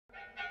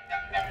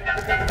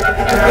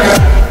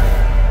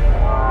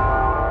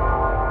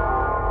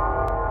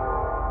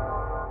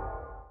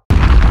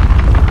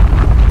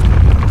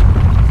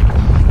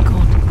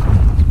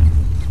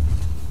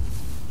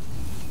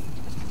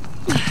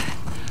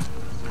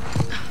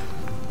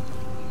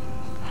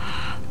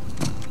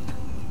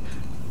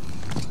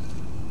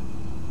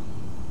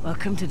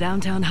Welcome to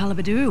downtown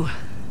Halabadu.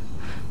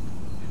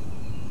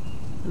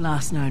 The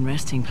last known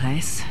resting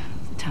place,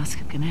 the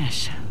Tusk of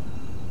Ganesh.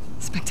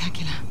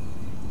 Spectacular.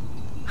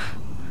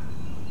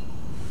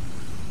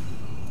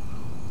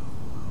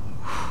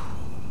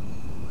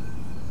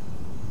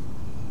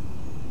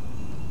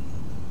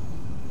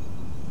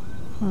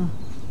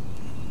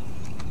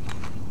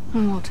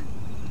 What?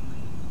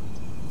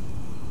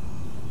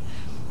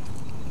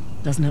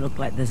 Doesn't it look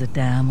like there's a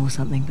dam or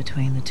something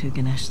between the two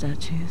Ganesh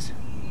statues?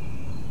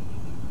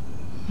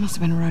 Must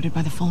have been eroded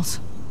by the falls.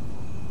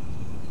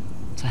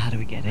 So how do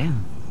we get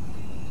in?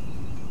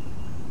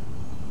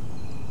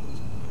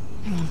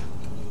 Hang on.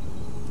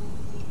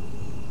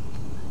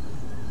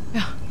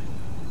 Yeah.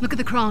 Look at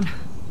the crown.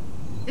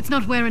 It's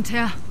not wear and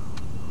tear.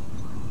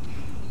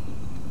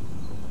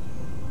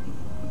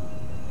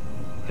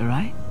 You're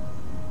right.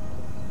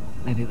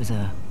 Maybe it was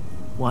a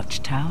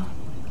watchtower?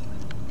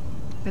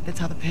 Bet that's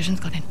how the Persians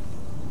got in.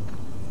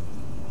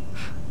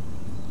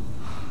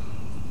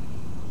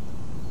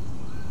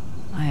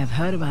 I have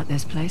heard about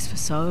this place for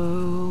so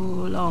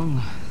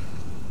long.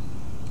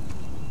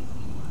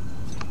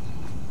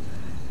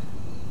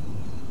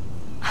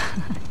 I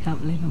can't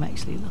believe I'm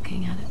actually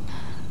looking at it.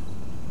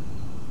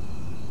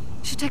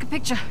 You should take a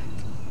picture.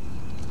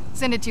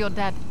 Send it to your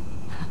dad.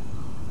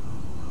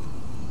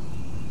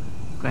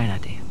 Great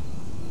idea.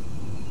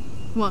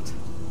 What?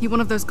 You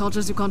one of those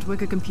cultures who can't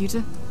work a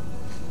computer?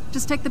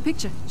 Just take the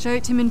picture. Show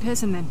it to him in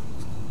person then.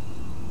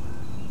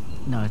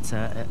 No, it's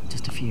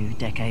just a few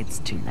decades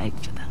too late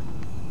for that.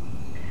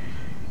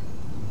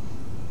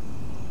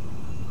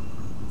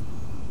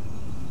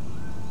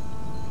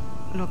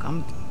 Look,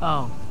 I'm...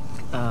 Oh,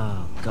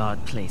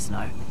 God, please,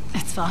 no.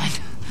 It's fine.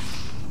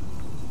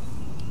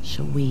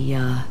 Shall we,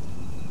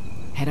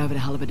 head over to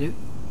Halabadu?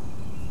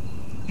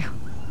 Yeah.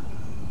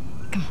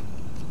 Come on.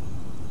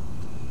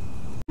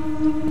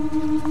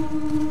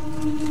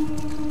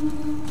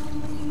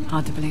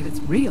 Hard to believe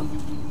it's real.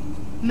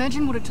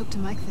 Imagine what it took to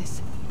make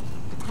this.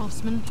 The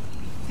craftsmen,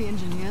 the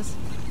engineers.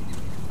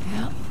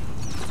 Yeah.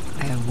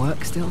 Their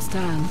work still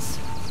stands.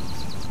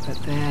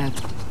 But they're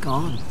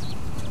gone.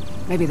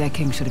 Maybe their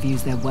king should have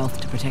used their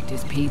wealth to protect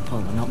his people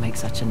and not make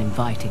such an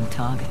inviting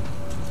target.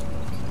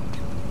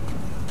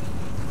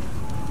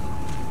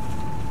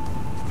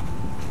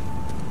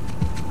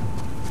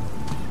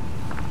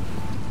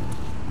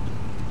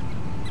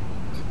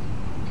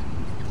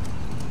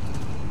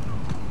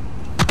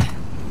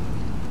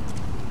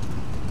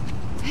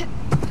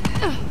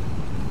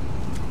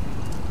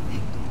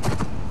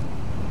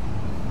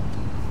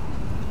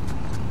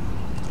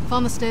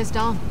 Found the stairs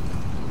down.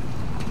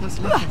 Let's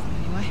leave it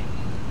anyway.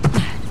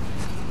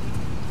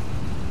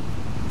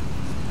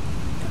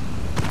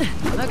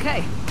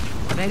 Okay.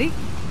 Ready?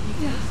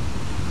 Yeah.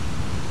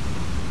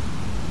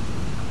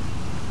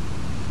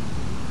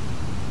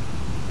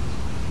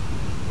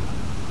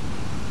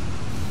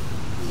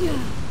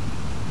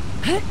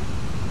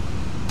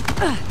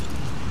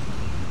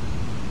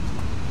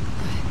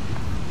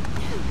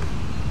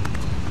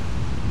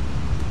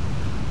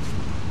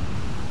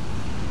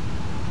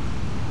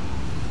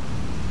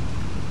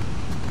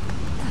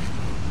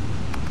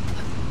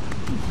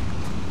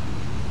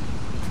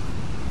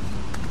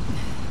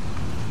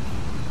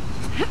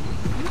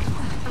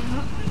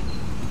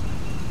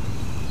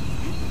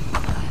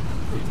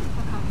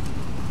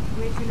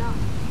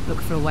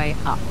 Look for a way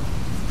up.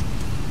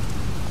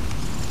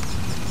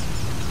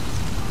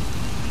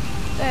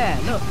 There,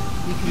 look.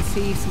 You can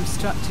see some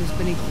structures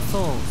beneath the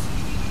falls.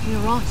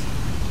 You're right.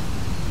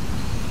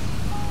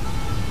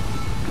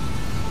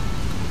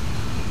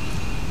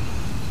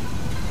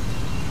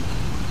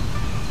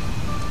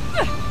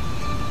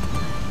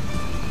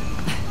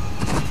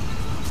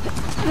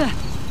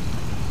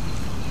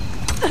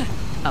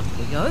 Up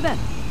we go then.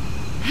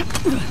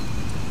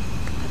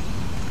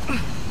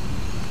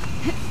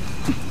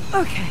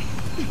 Okay.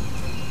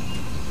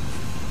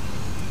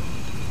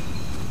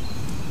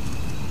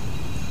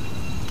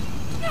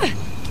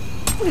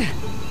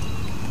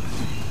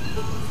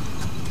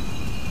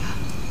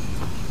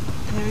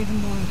 They're even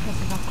more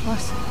impressive up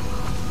close.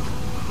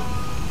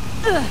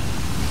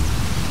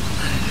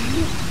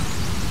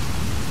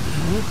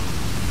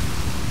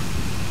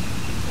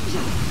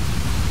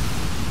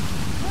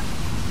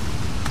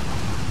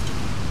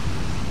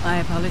 My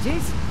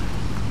apologies.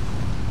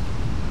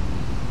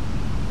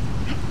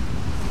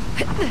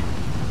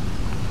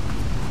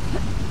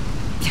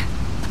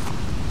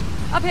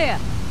 Up here!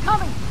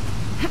 Coming!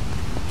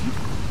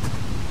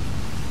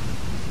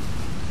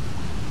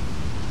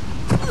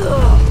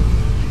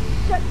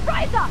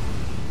 Frazer!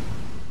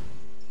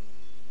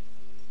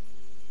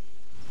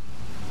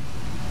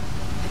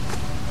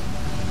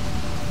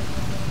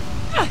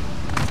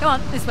 Come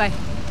on, this way.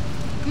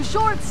 You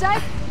sure it's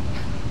safe?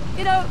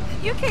 You know,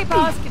 you keep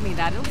asking me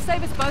that. It'll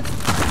save us both.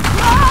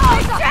 Oh,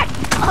 shit!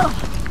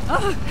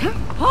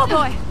 Oh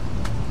boy!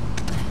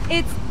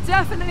 It's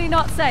definitely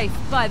not safe,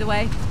 by the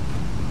way.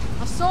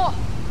 I saw.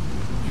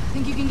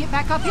 Think you can get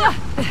back up here?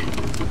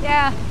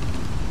 Yeah.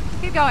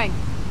 Keep going.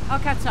 I'll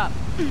catch up.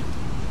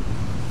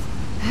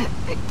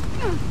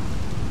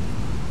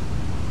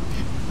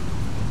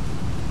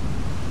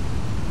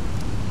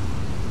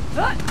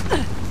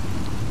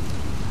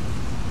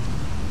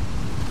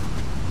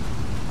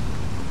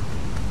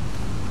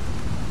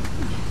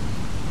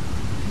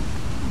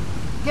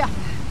 Yeah,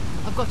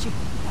 I've got you.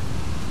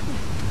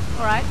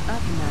 All right, I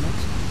can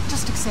manage.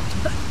 Just accept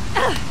it.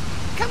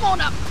 Come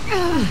on up.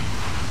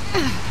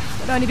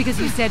 But only because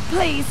you said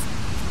please.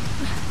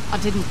 I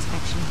didn't,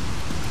 actually.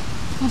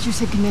 Thought you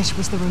said Ganesh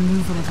was the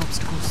remover of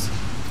obstacles.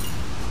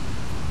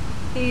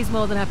 He's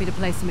more than happy to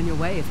place them in your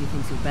way if he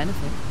thinks you'll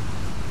benefit.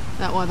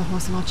 That why the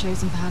horse and I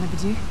chosen for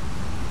Hanabadu?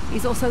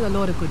 He's also the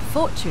Lord of Good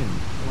Fortune,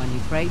 the one you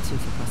pray to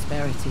for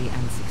prosperity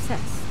and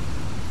success.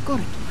 Got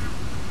it.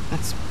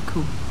 That's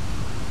cool.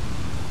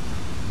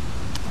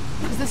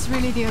 Is this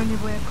really the only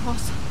way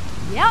across?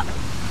 Yep.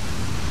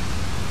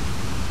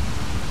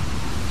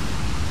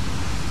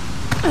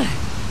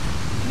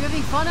 You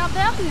having fun out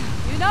there?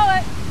 You know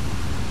it.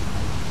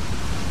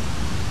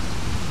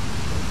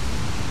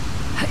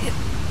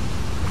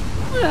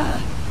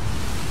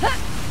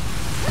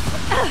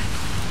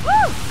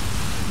 Woo!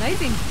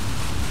 Amazing.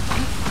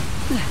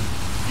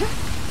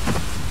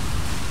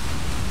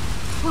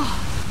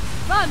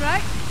 Fun,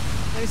 right?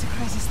 That was the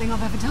craziest thing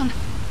I've ever done.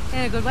 In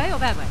a good way or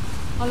bad way?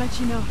 I'll let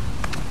you know.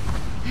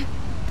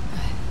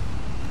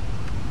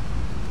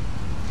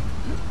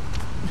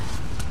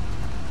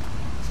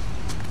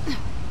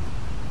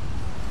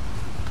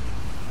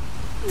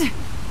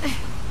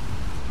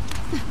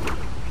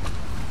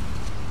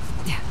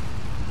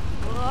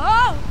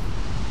 Whoa!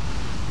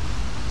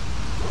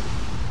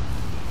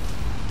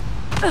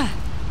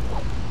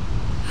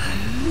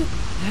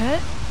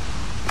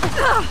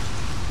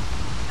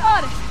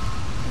 Got it.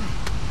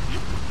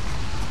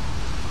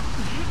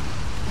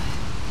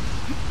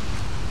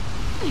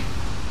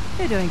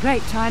 You're doing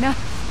great, China.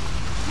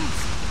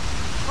 Thanks.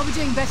 I'll be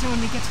doing better when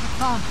we get to the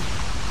farm.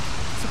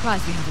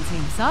 Surprised we haven't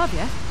seen Saab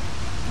yet.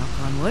 Knock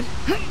on wood.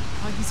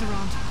 Oh, he's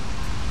around.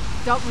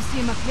 Doubt we'll see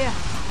him up here.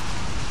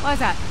 Why's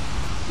that?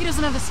 He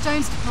doesn't have the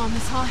stones to climb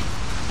this high.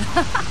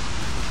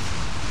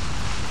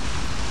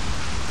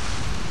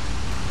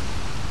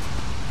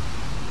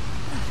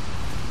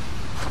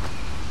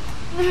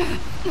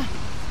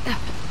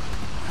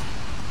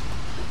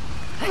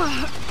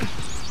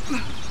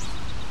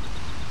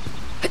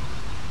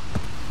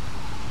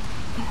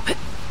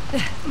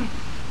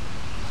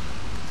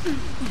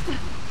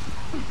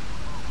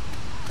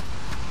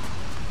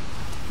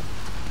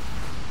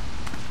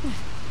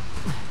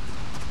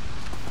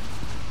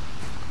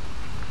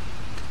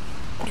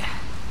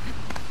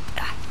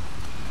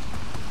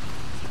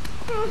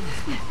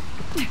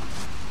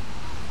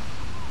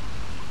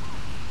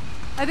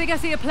 I think I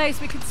see a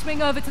place we could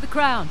swing over to the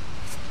crown.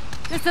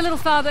 Just a little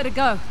farther to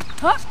go.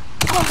 Huh?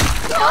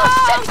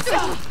 Oh,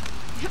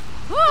 shit!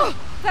 Oh,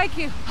 thank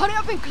you. Hurry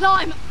up and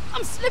climb!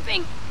 I'm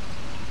slipping!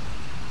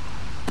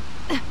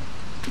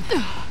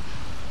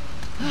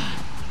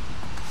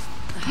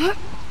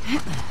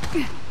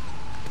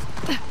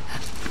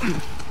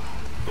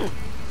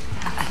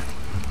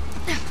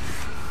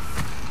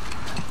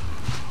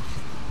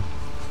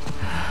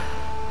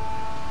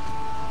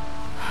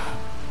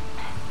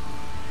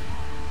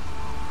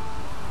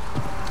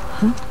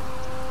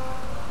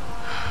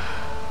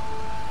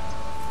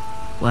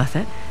 Worth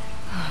it?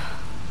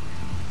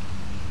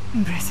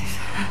 Impressive.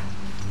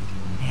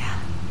 Yeah.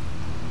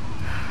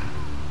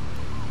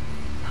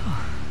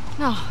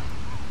 Now,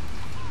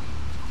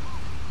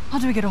 how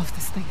do we get off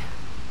this thing?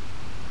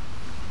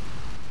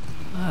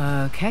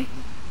 Okay.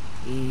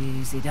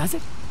 Easy does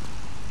it.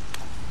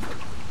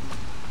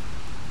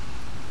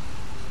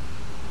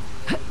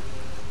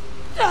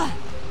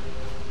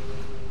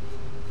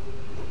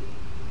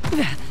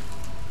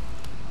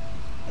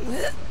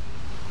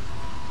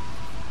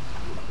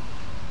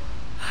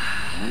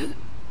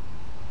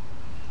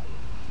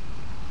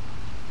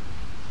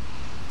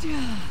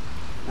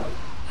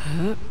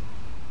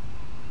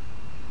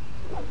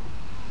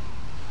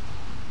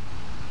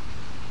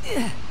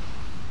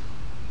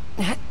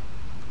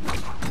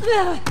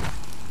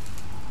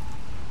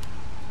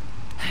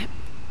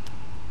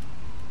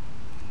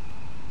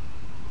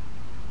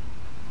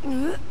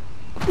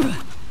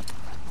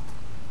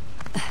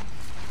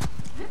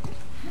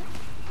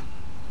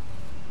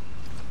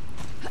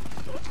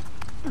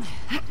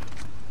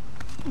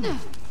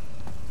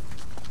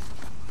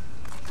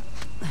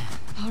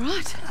 All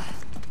right.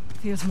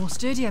 Feels more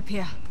sturdy up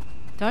here.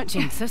 Don't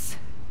jinx us.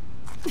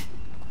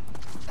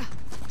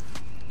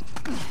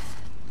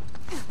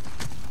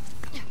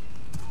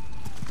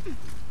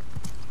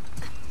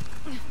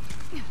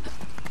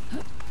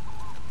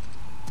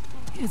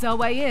 Here's our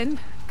way in,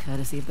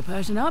 courtesy of the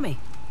Persian army.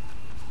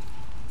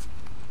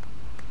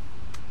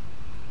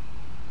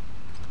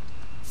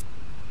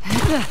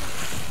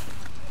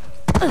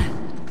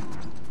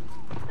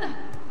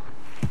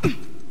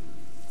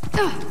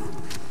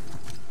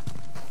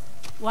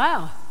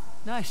 Wow,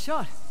 nice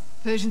shot.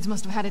 Persians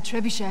must have had a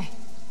trebuchet.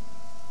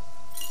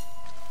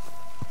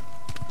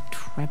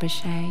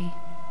 Trebuchet?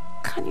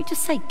 Can't you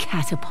just say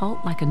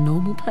catapult like a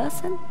normal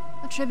person?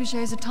 A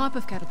trebuchet is a type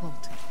of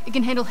catapult. It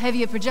can handle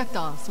heavier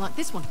projectiles, like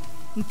this one,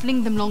 and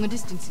fling them longer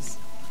distances.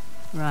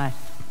 Right.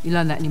 You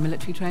learned that in your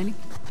military training?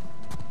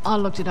 I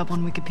looked it up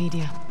on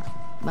Wikipedia,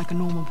 like a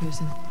normal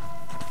person.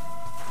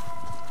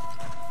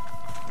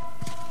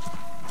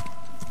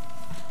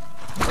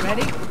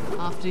 Ready?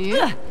 After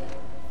you.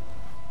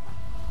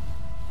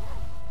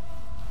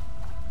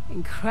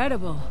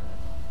 Incredible.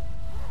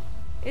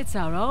 It's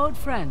our old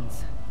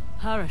friends,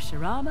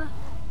 Parashurama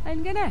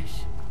and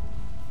Ganesh.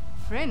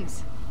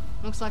 Friends?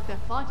 Looks like they're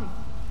fighting.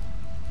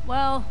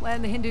 Well,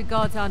 when the Hindu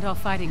gods aren't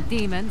off fighting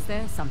demons,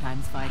 they're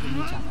sometimes fighting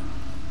each other.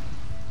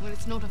 Well,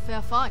 it's not a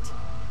fair fight.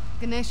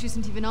 Ganesh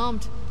isn't even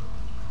armed.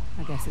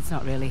 I guess it's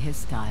not really his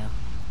style.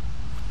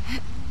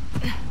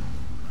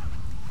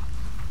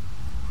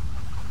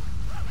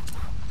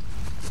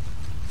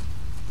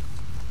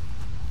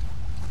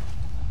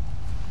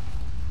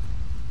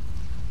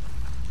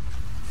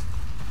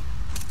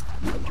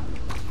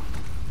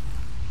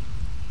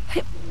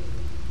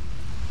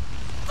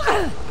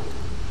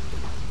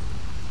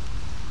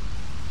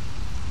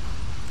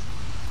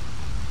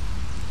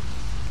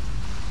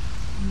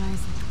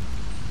 Amazing.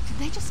 Did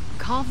they just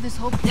carve this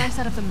whole place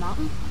out of the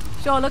mountain?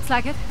 Sure looks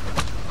like it.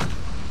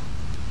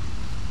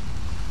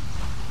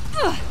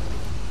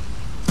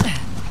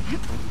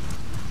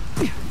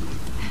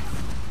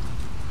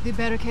 They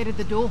barricaded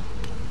the door.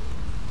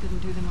 Didn't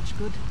do them much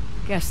good.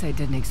 Guess they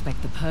didn't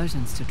expect the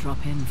Persians to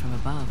drop in from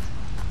above.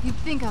 You'd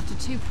think after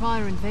 2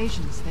 prior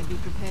invasions, they'd be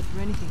prepared for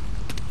anything.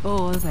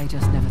 Or they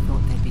just never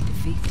thought they'd be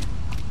defeated.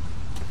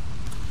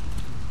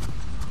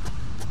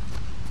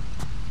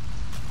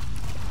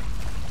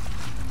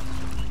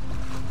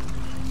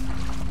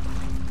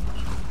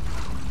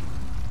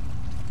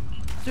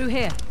 Through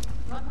here.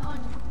 Right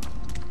behind you.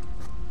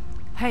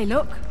 Hey,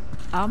 look.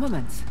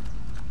 Armaments.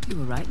 You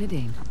were right,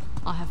 Nadine.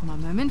 I have my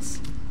moments.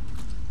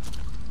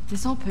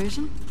 This all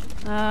Persian?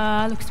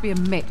 Looks to be a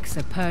mix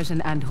of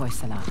Persian and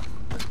Hoysala.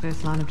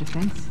 First line of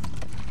defense.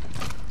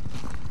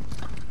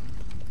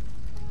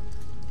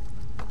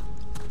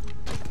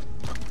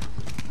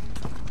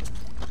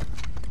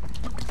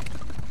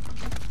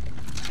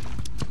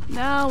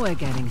 Now we're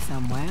getting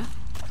somewhere.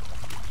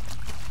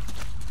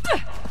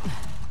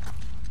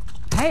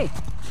 Hey,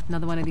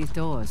 another one of these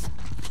doors.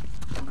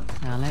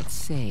 Now let's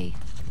see.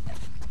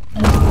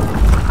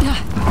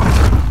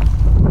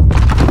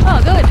 Oh,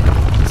 good.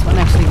 This one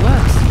actually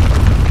works.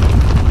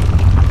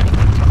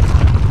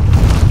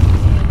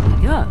 There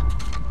we go.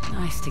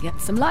 Nice to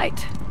get some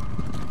light.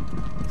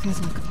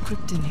 Feels like a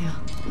crypt in here.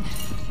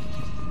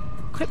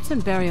 Crypts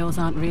and burials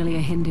aren't really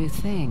a Hindu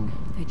thing.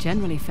 They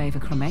generally favor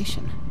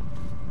cremation.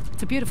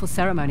 It's a beautiful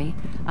ceremony,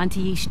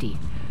 Antiyishti,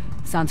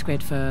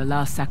 Sanskrit for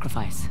last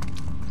sacrifice.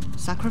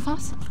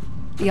 Sacrifice?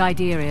 The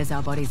idea is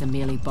our bodies are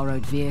merely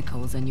borrowed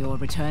vehicles and you're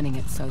returning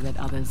it so that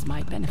others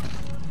might benefit.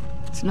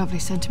 It's a lovely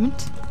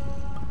sentiment.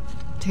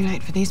 Too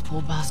late for these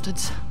poor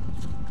bastards.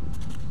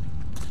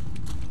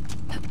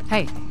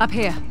 Hey, up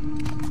here.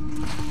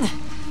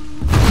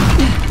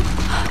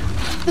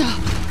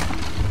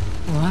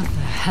 What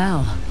the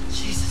hell?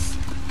 Jesus.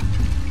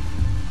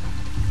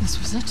 This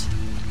was it?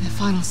 Their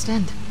final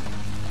stand.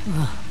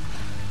 Well,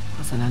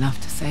 wasn't enough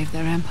to save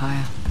their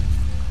empire.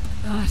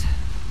 But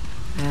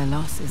their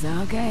loss is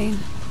our gain.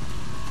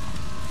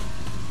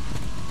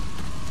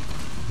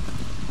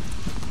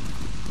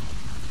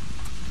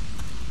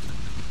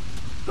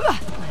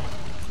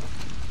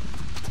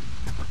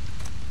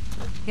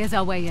 Here's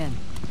our way in.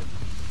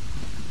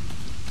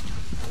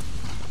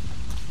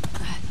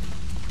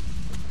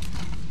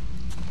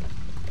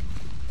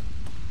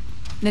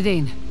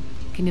 Nadine,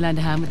 can you lend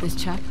a hand with this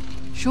chap?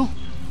 Sure.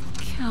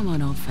 Come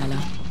on, old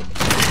fella.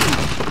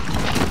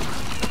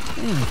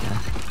 There we go.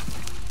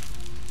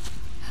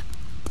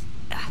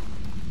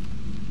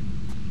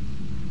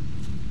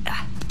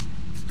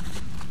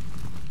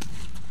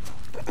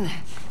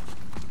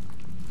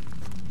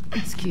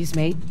 Excuse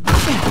me.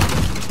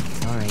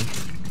 Sorry.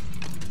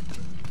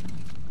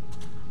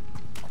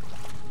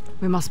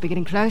 We must be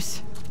getting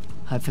close.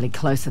 Hopefully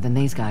closer than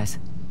these guys.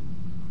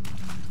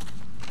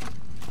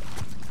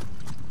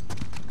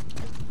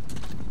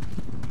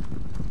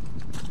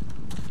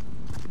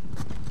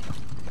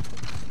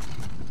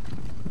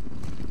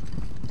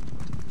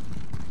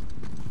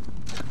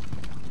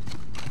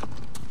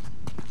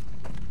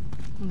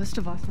 Well, this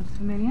device looks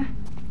familiar.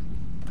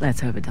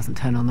 Let's hope it doesn't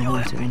turn on the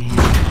water in here.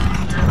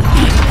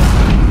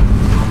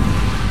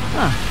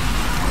 Oh.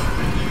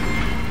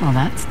 Well,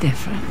 that's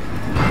different.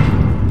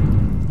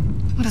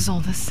 What is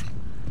all this?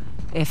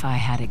 If I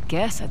had a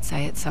guess, I'd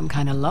say it's some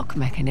kind of lock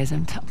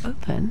mechanism to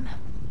open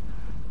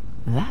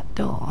that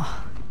door.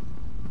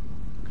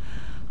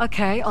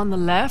 Okay, on the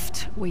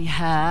left, we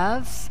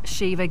have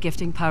Shiva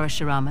gifting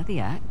Parashurama the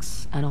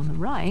axe, and on the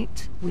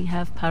right, we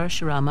have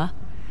Parashurama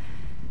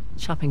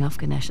chopping off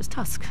Ganesh's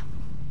tusk.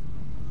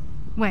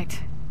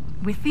 Wait,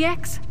 with the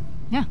axe?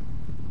 Yeah.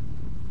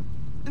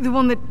 The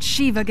one that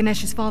Shiva,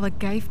 Ganesh's father,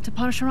 gave to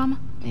Parashurama?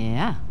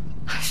 Yeah.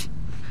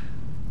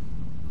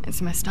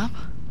 It's messed up.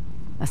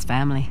 That's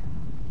family.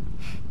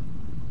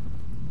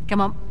 Come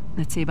on,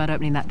 let's see about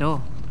opening that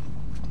door.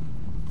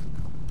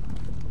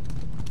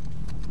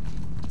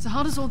 So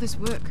how does all this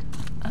work?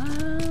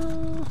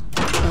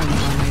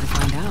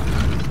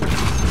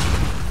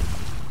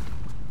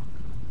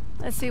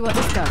 Let's see what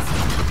this does.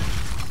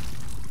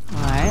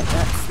 Alright,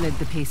 that slid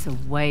the piece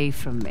away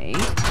from me.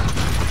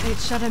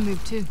 Its shadow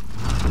moved too.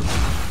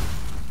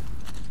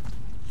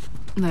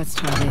 Let's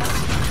try this.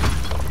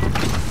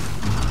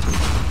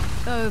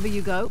 Over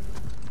you go.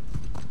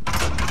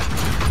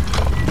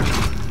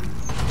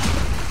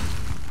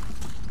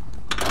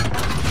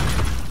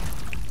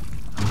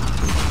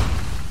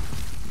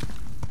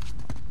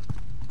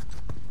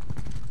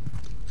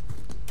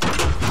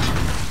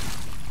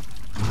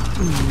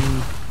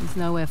 There's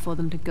nowhere for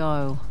them to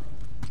go.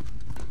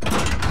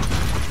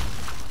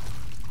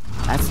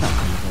 That's not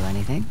going to do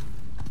anything.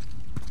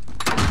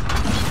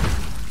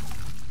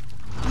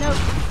 Nope.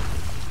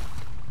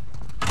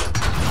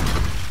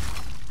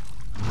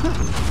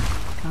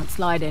 Can't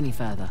slide any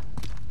further.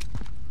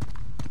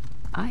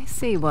 I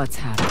see what's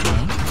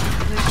happening.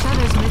 The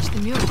shadows match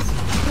the murals.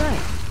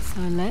 Great.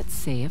 So let's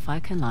see if I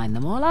can line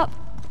them all up.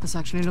 This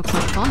actually looks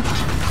like fun.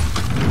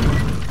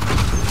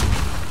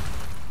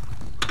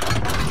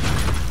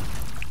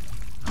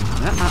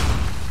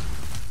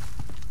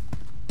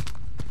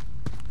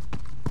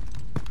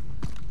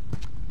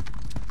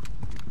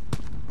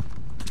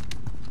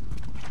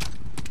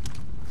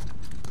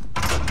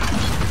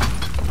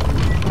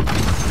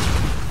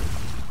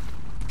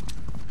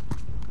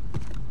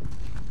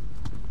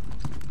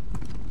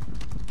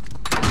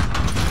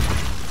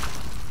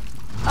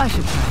 I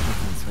should try a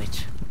different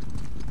switch.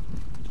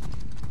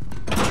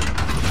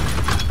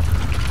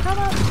 Come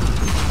on.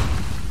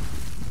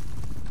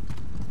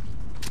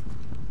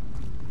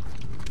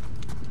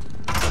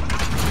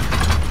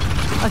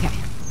 Okay,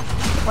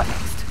 what next?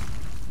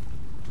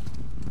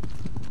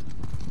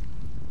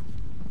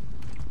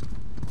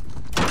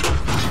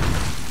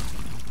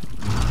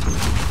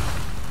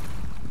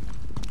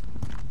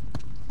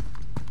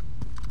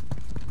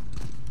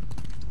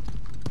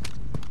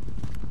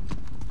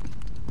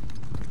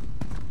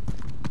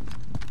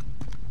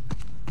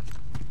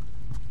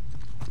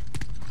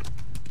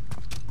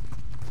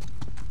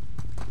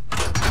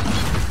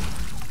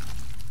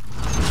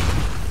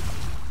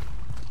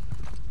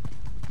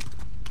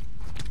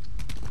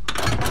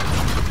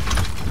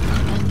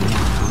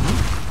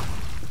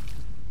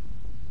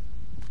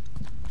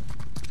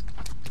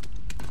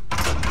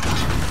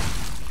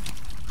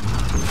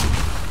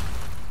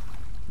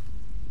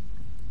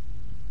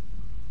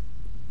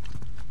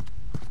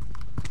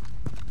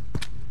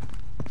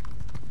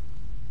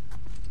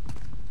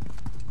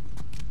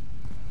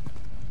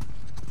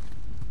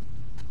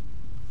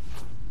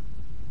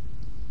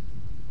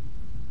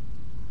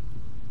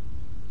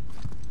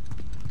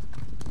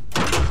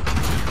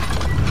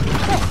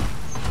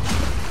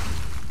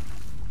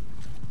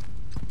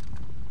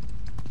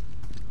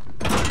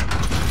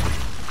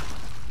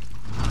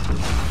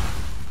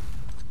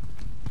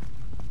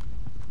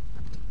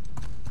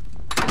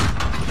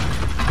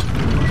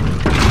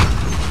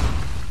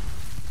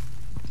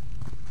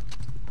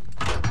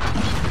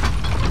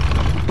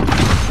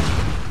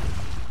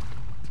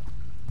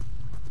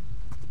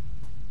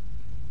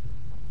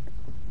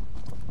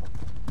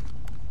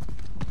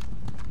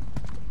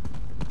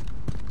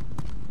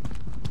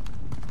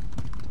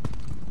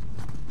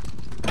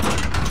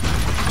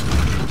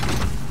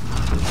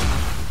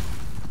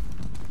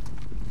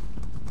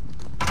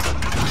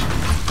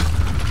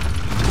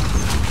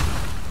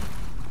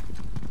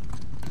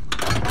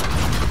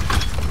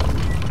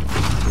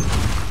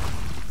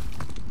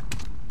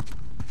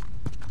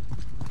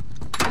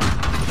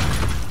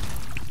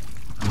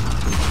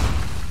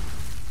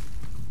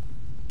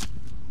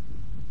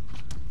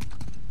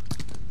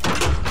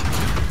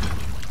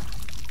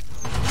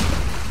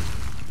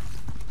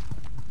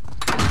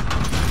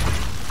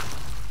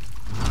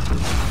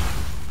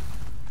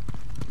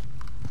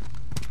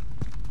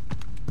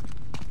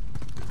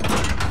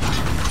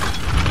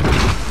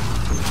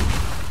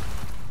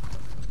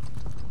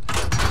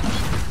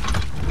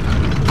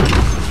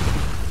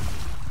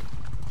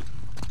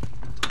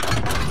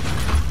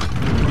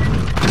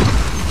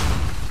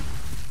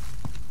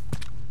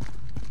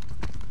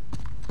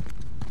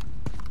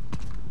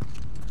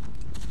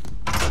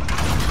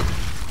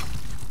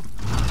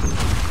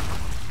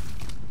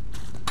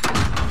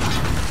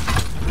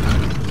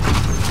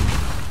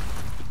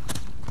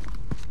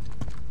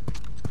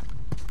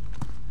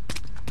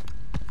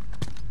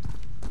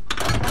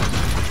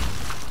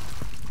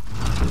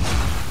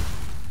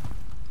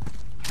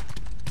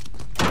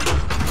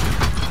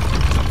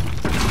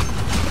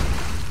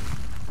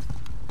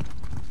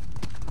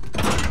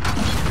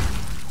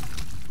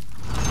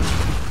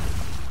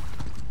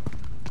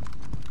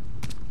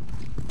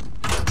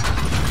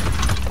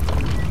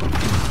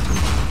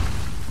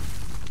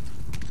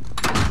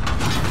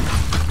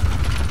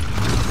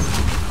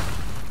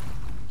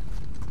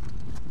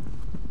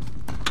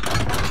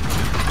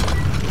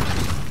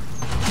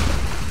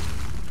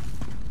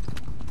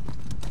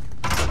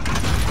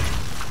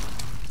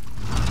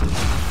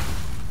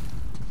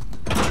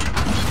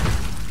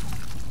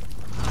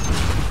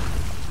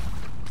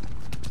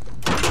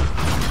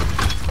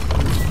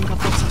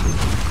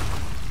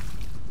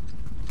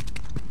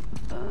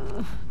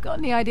 Got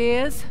any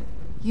ideas?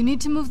 You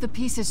need to move the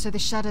pieces so the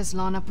shadows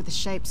line up with the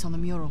shapes on the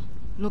mural.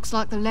 Looks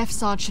like the left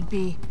side should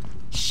be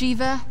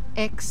Shiva,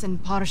 X,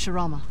 and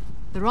Parashurama.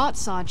 The right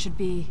side should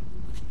be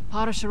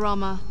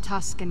Parashurama,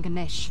 Tusk, and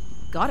Ganesh.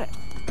 Got it.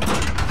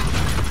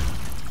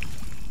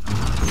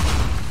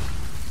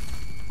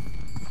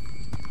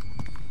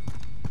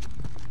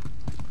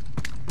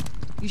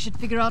 You should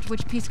figure out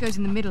which piece goes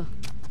in the middle,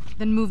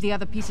 then move the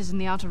other pieces in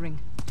the outer ring.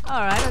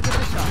 All right, I'll give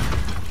it a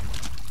shot.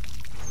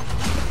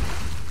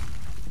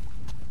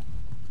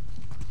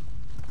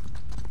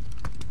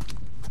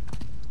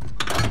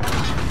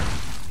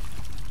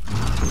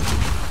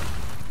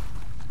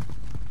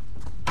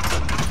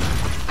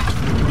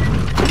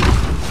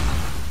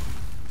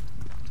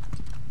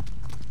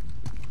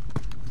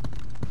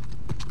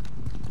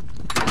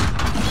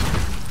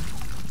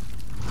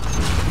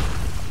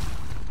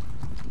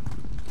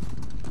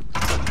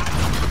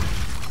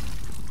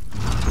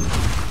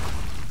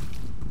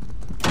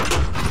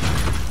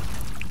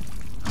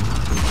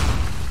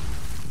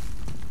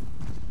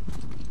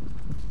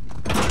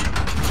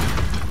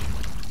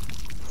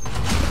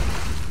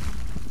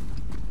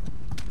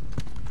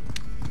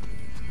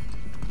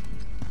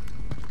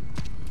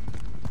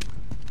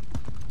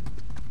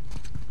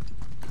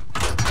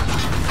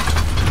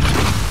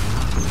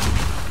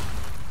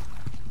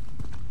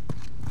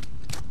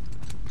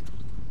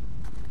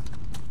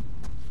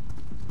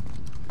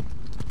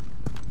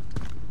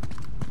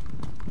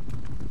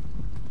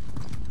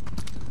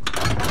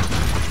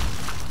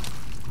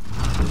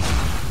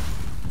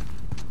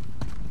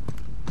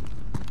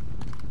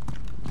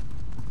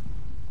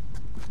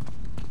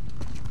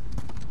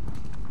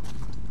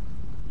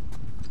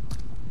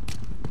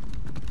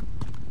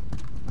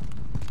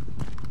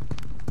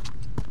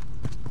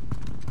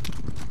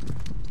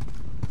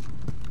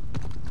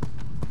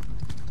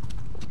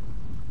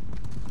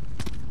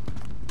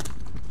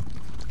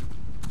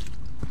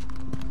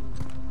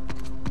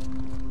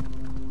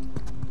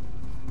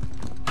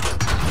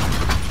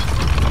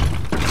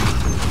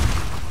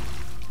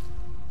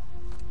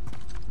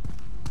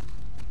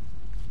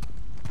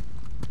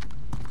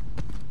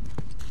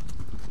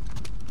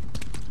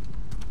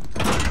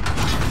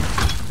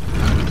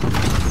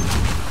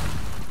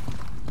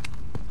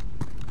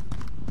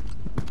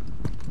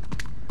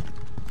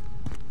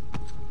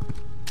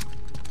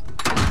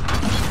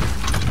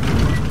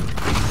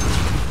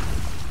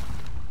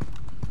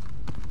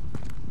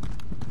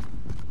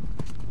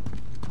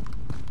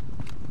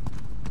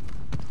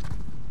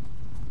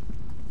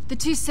 The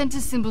two center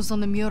symbols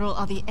on the mural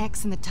are the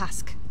X and the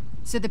Tusk,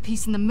 so the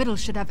piece in the middle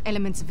should have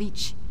elements of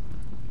each.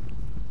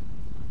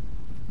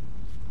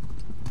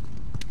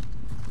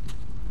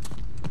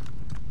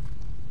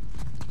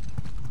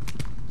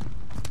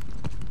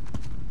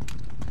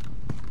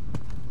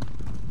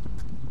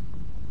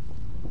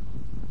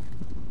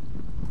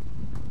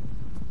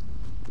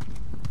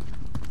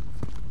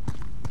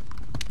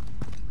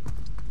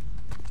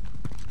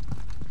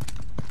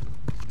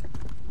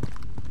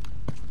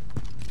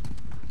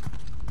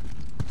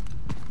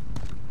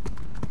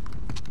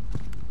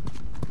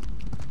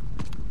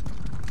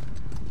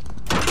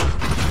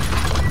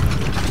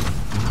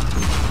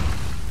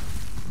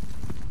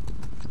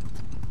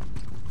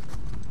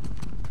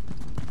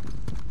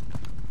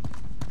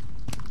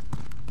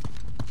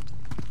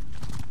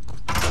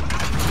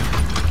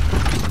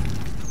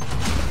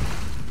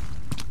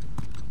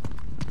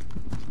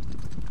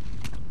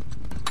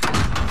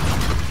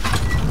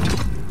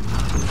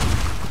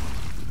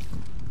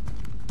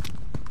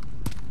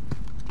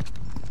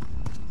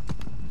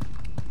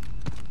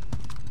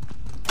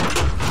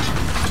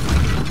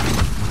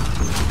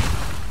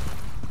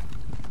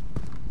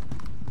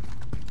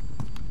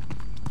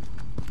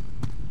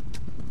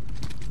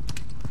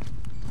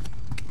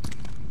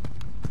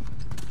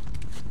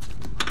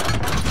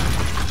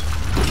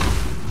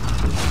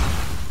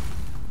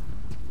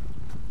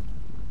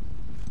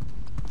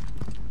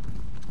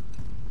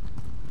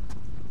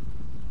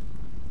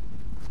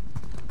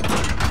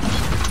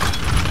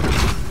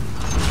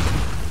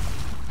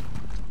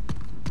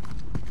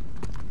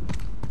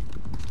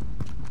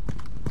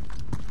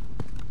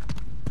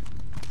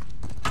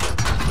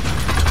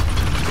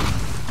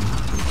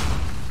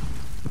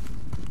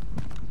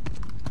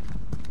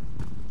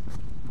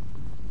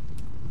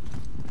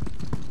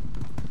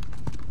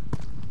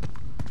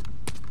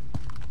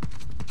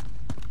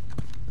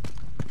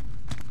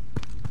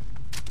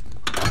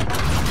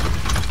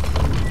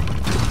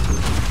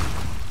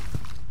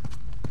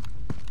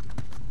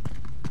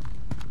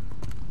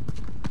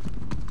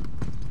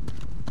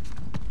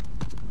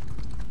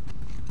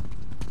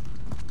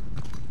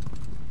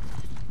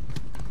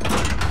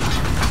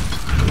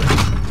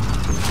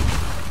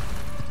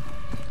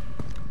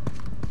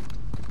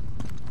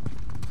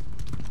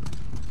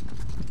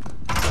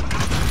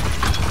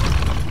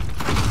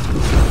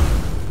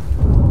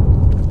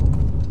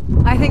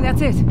 think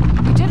that's it.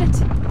 You did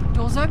it.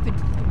 Door's open.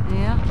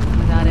 Yeah,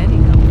 without any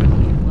help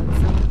from you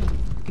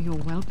whatsoever. You're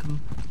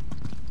welcome.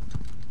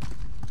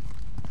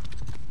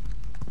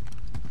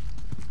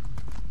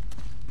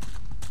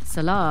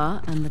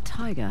 Salah and the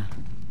tiger.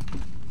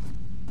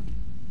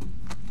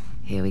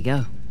 Here we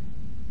go.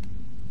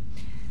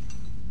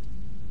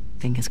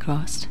 Fingers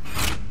crossed.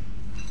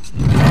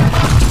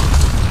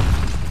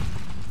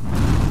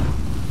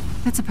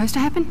 That's supposed to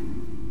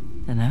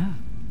happen? Dunno.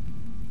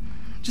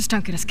 Just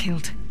don't get us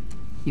killed.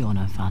 You're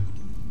no fun.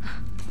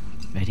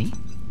 Ready?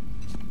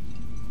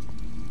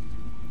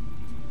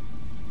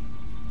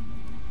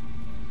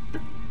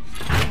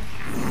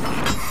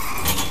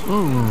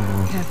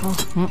 Ooh.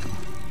 Careful.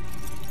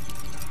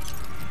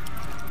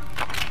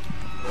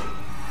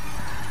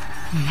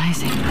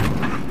 Amazing.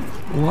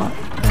 What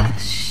the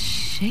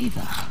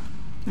shaver?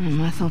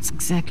 My thoughts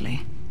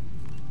exactly.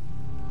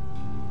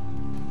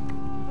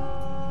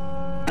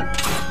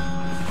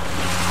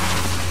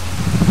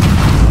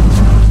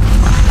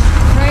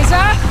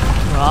 Frazer?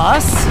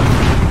 Ross?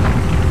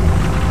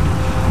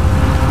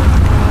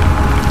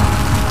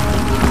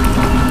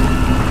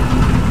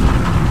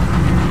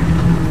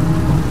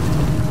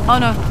 Oh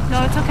no,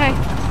 no, it's okay.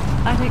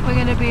 I think we're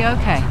gonna be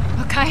okay.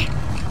 Okay.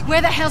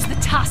 Where the hell's the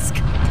Tusk?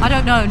 I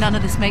don't know, none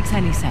of this makes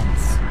any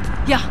sense.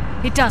 Yeah,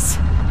 it does.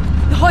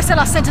 The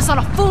Hoysala sent us on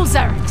a fool's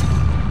errand.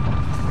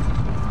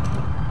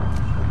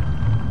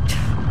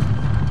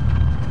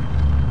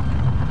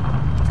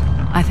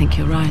 I think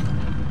you're right.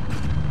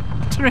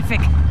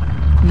 Terrific.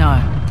 No,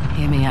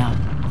 hear me out.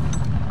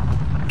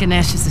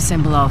 Ganesh is the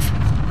symbol of...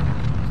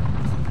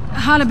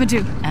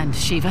 Halabadu. And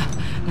Shiva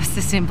was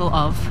the symbol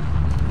of...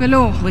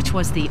 Belor. Which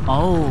was the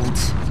old...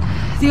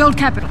 The old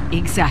capital.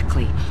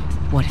 Exactly.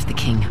 What if the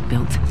king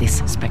built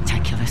this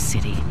spectacular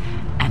city,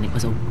 and it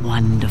was a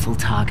wonderful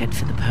target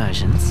for the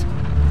Persians?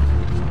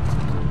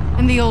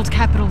 And the old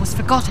capital was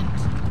forgotten.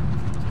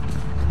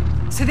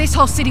 So this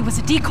whole city was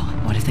a decoy.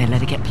 What if they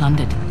let it get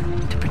plundered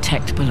to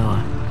protect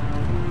Belor?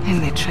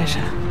 And their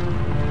treasure.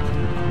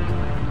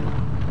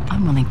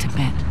 I'm willing to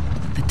bet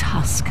the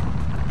Tusk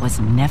was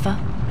never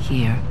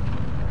here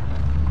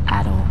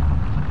at all.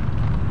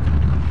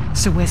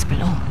 So where's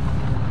Belor?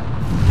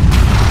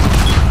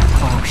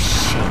 Oh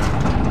shit.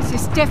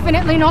 This is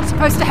definitely not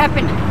supposed to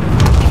happen.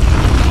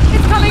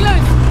 It's coming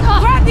loose!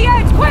 Grab the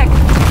edge, quick!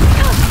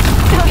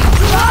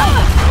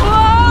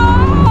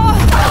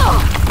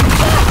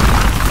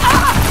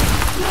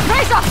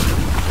 Frazer!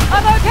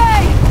 I'm okay!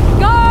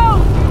 Go!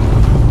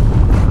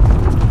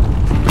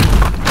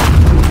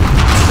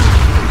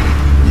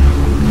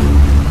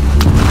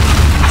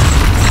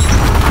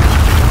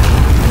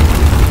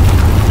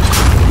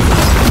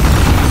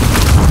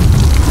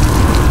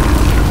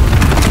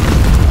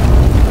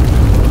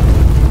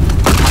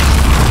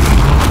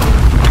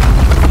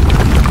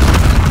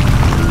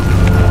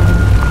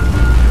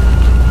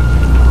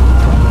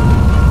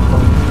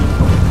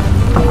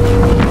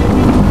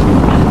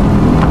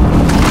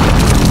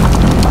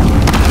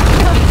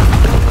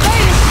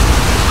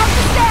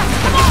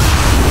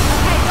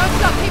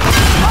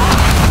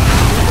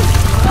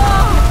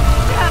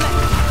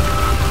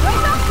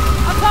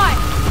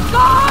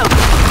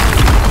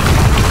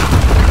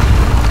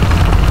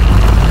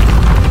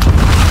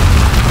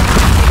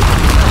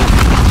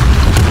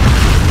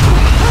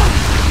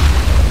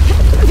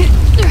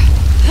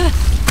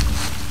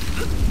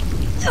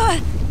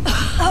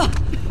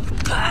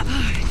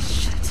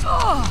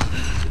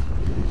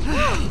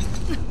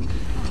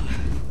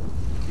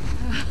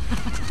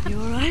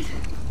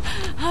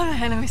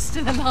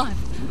 Still alive.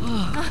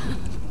 Oh.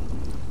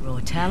 Raw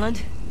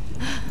talent,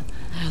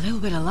 a little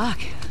bit of luck.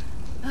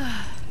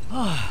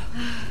 Oh.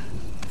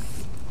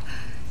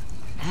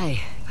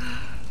 Hey,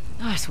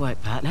 nice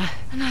work, partner.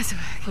 Nice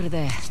work. Put it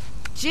there.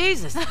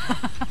 Jesus,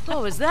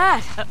 what was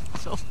that?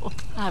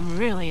 I'm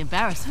really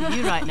embarrassed for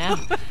you right now.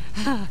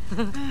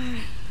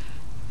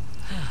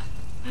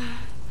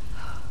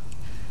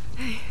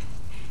 Hey,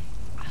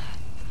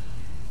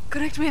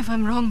 correct me if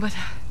I'm wrong, but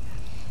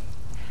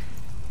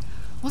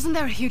wasn't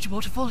there a huge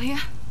waterfall here?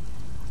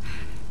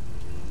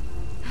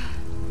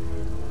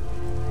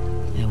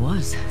 There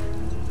was.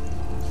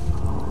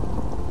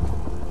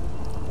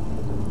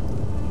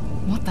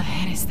 What the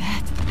hell is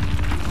that?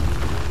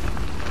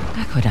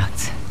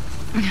 Aqueducts.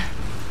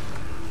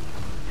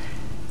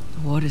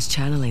 The water's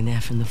channeling there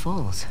from the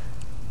falls.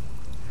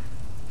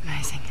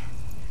 Amazing.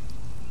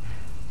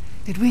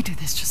 Did we do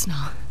this just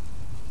now?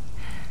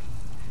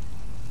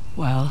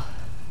 Well,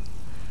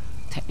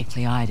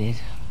 technically I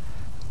did.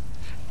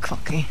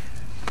 Cocky.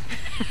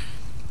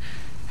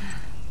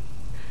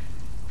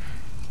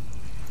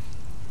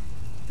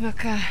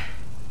 Look,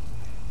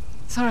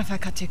 sorry if I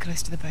cut too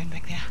close to the bone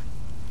back there.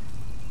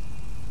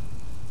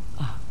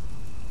 Oh.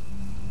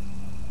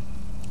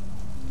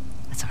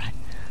 That's all right.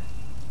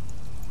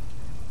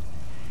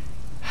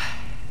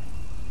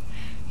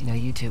 You know,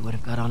 you two would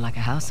have got on like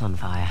a house on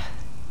fire.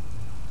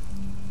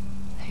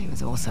 He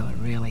was also a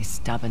really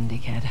stubborn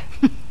dickhead.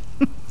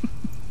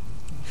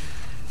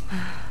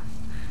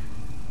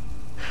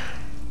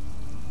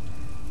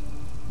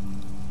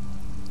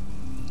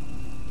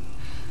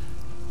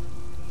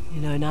 You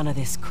know, none of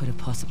this could have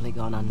possibly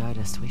gone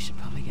unnoticed. We should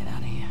probably get out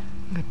of here.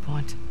 Good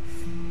point.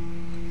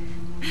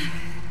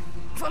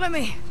 Follow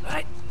me.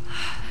 Right.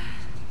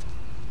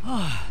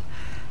 Oh.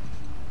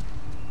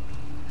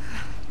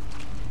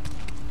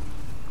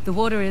 The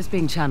water is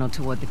being channeled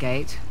toward the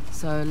gate,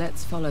 so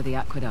let's follow the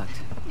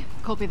aqueduct.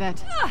 Copy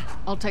that.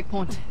 I'll take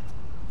point.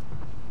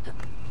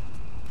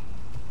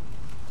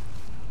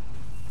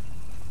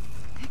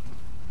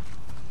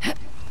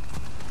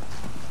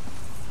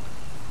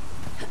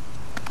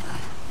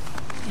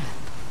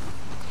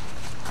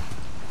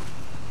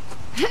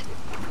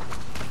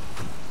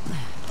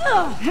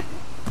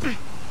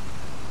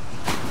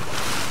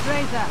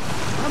 Frazer,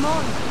 come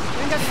on.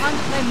 We ain't got time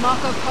to play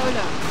Marco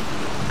Polo.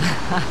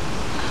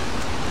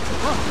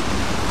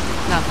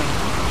 Nothing.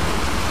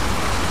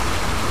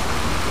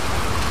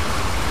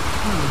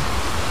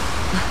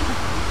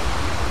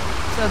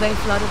 So they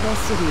flooded their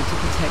city to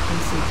protect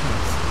their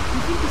seacoast.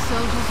 You think the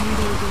soldiers knew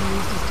they were being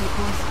used as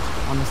decoys?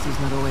 Honesty's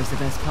not always the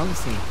best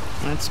policy.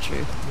 That's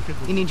true.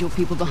 You need your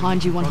people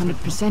behind you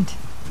 100%.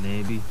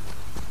 Maybe.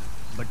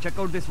 But check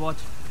out this watch.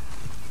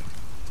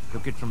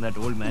 Took it from that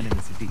old man in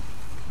the city.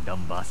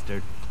 Dumb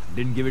bastard.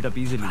 Didn't give it up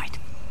easily. Right.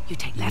 You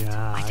take left,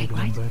 Yeah, I take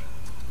right.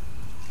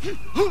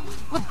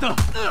 What the?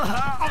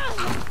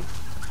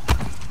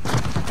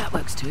 That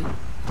works too.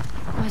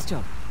 Nice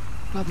job.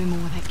 Probably more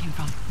where that came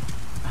from.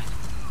 Right.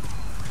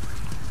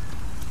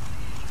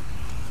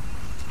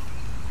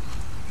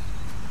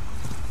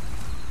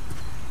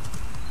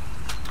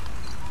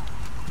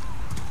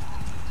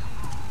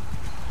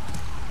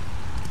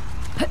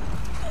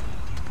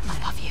 I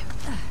love you.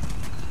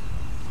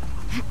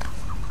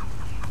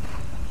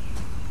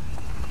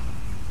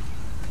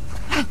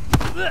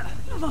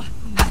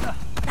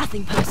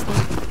 Nothing personal.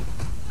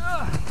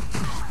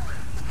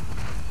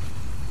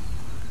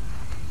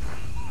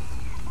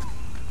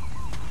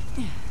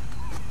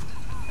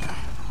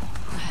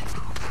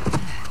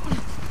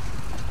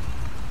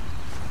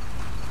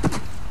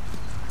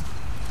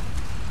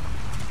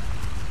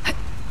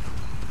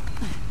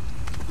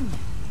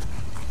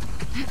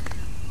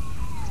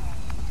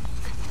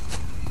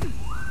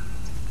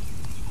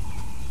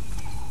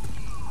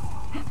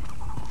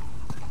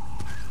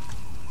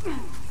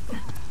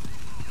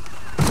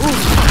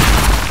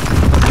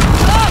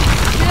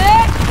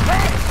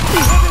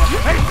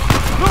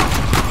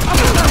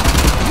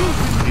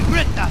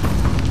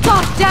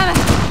 God damn it!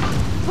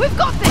 We've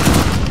got this!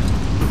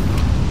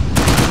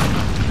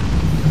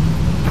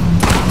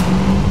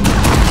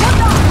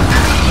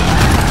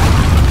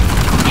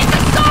 It's a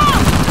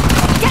storm!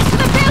 Get to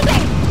the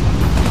building!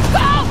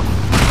 Go!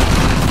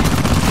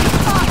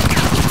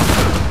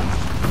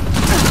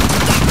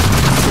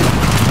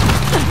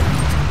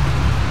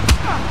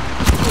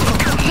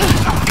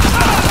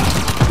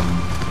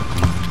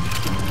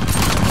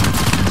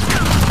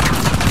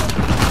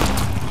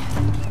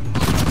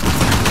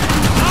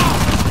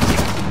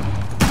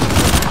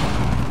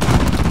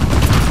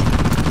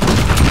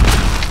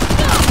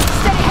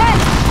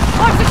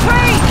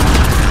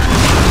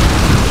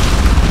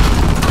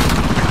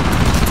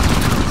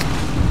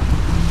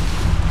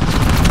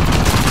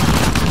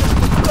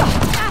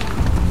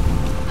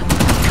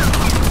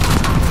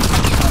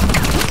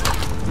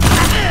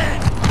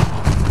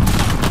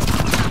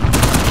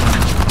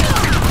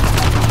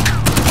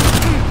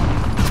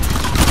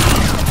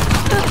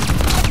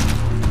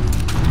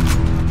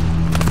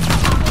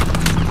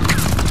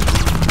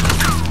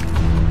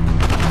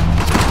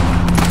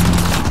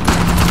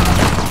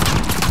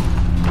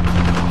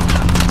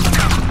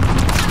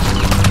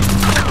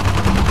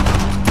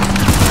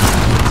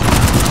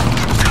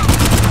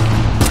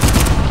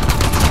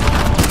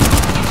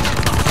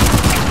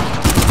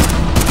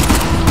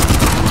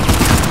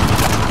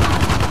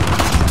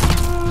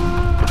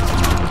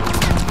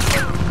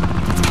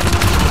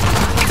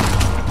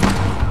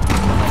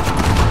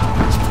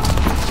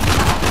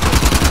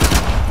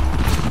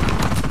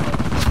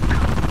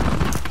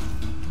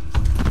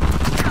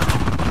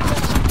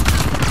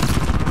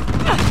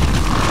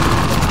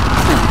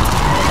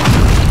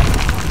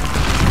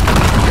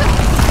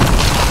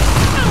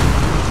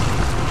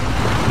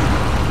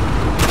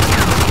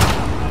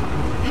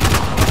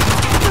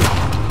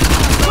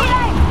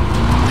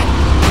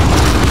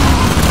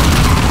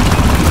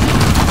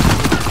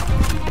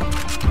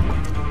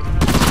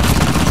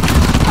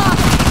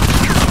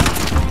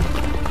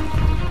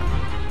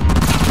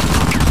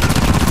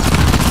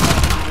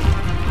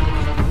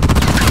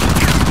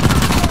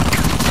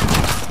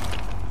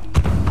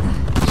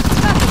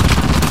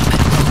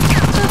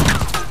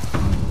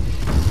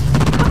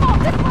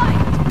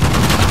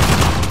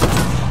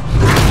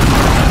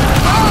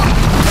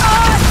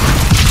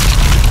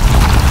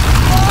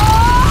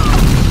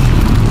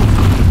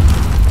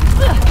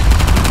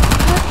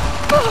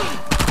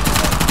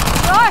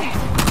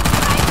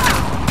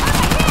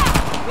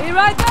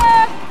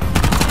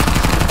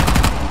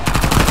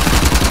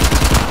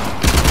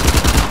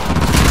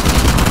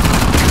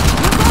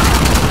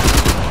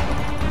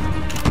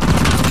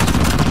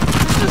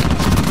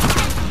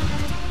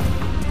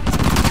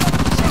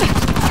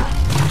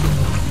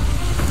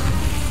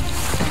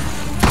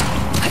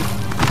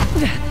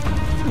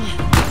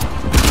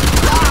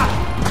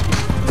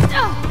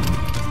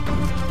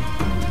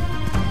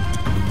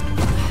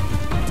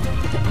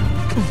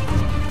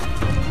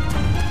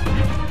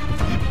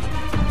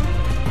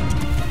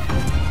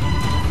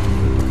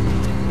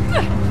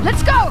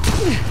 Let's go!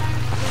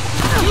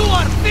 You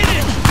are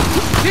finished!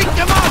 Pick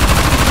them up!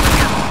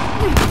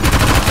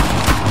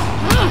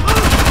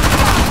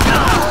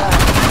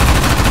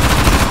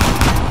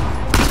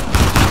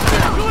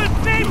 You will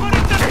pay for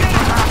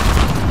interference!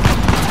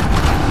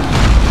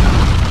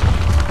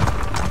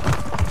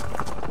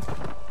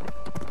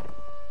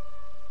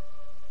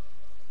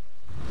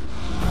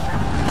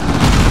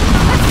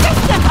 Let's get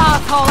them,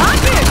 asshole,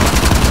 aren't you?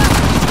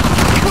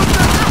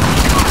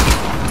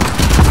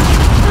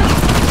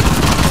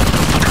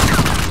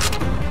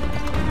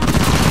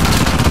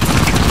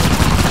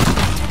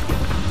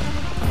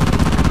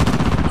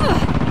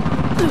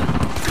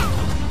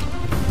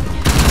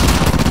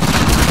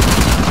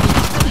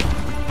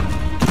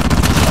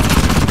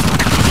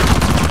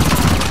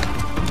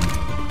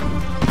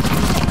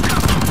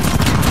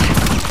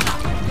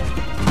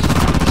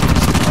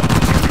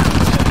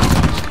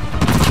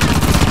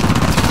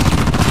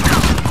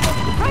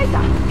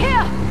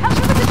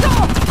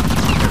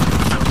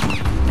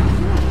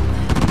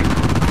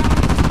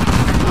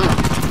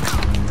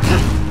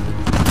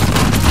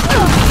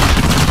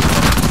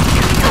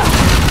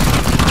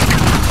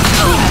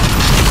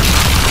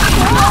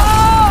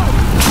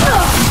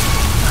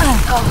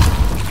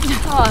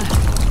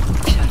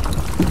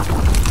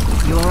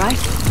 You alright?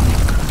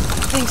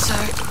 I think so.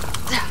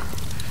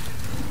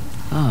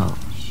 Oh,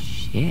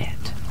 shit.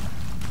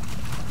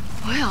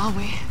 Where are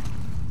we?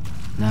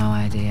 No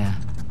idea.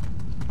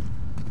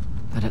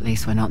 But at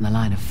least we're not in the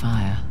line of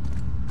fire.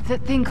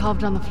 That thing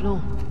carved on the floor.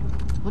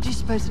 What do you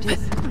suppose it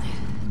is?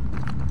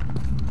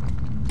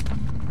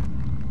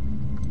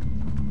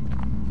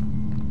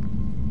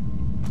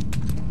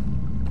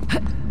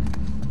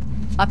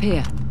 Up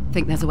here.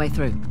 Think there's a way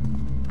through.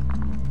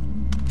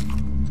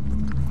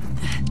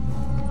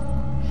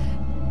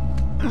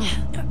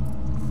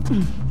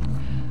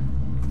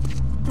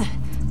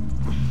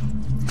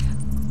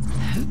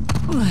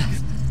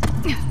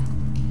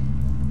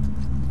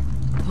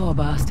 Poor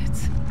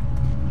bastards.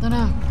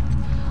 Dunno.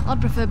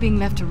 I'd prefer being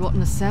left to rot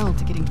in a cell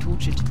to getting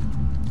tortured.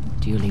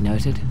 Duly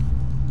noted.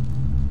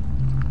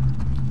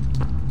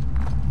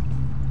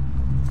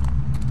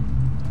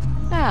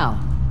 Now,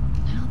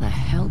 how the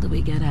hell do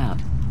we get out?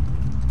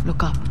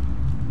 Look up.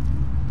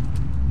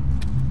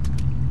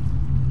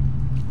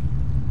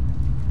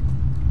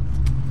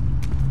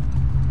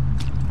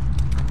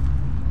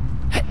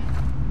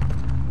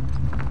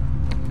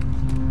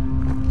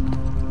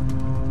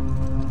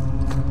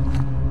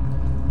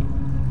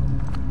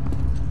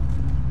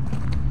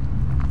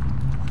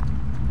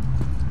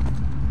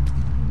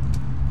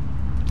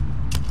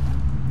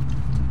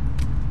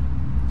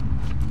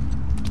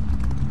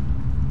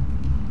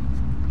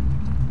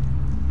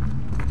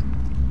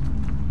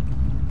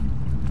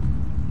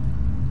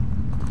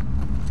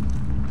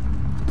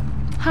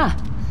 Ha!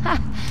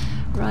 Ha!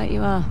 Right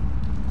you are.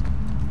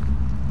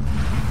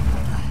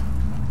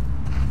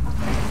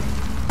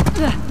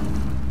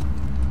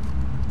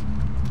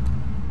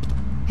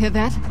 Hear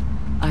that?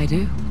 I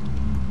do.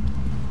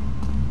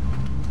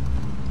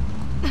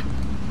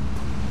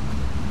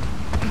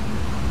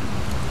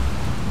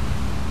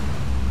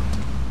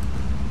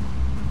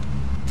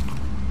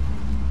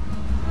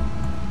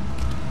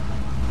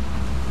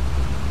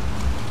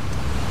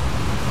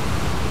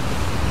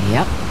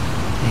 Yep.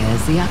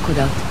 There's the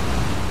aqueduct.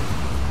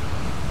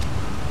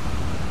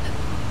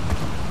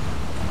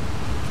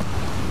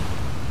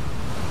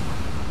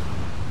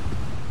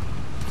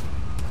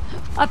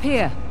 Up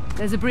here,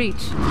 there's a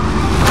breach.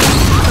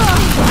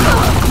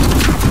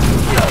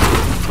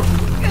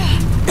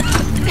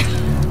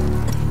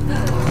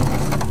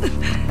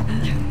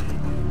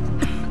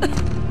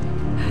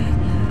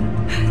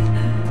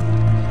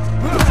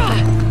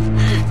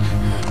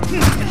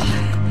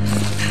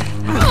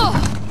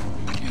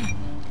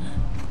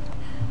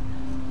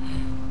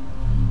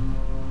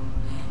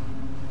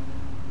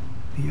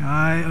 The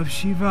Eye of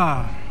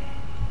Shiva.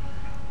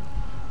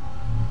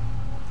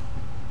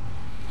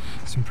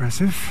 It's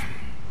impressive.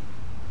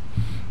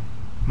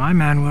 My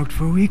man worked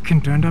for a week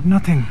and turned up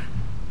nothing.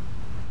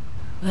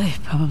 They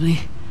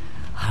probably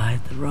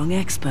hired the wrong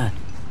expert.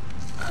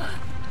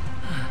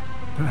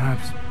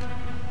 Perhaps.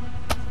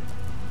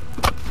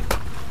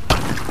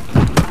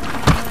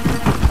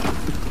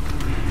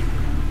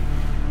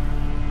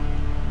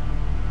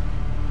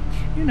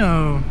 You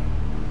know,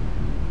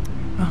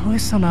 a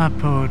Hoysala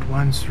poet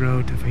once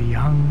wrote of a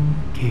young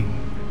king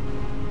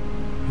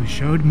who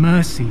showed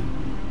mercy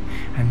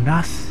and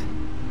thus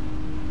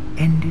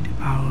ended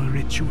our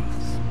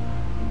rituals.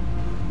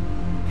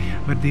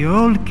 But the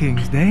old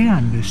kings, they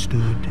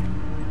understood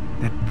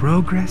that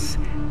progress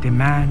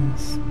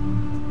demands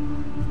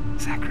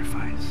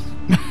sacrifice.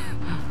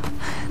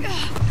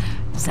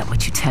 Is that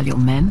what you tell your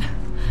men?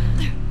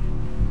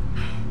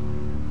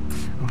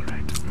 All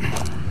right.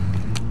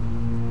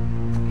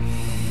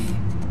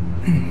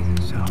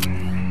 So,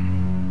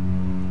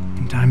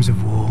 in times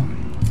of war,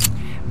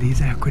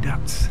 these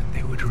aqueducts,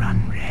 they would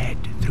run red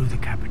through the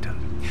capital.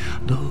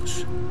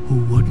 Those who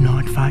would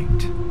not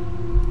fight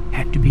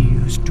had to be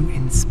used to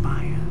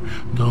inspire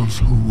those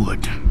who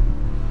would.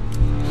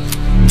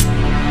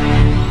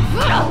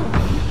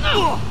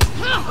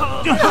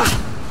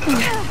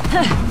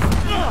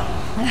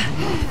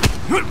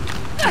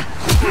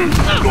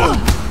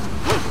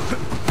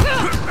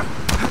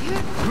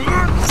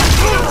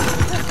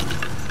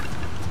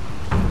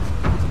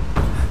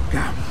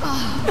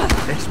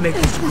 Let's make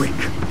this quick.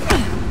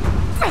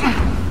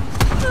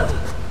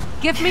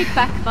 Give me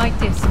back my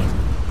disc.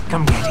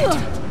 Come get it.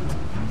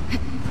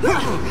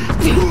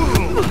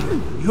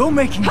 You're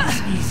making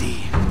this easy.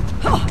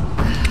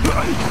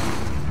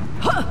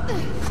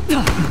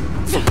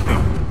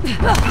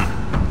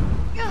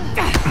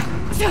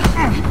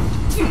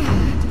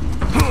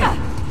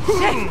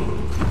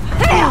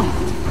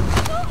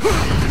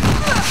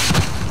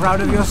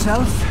 Proud of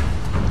yourself?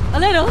 A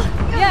little,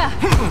 yeah.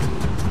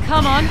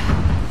 Come on.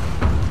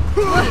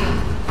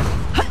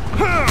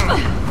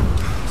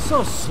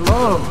 So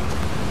slow.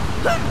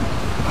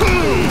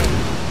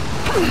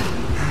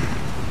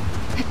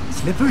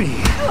 Slippery.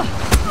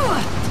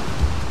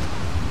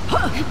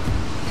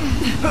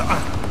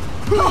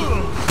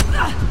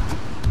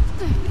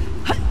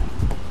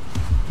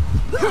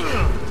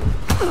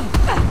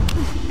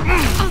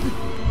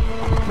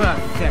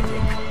 Pathetic.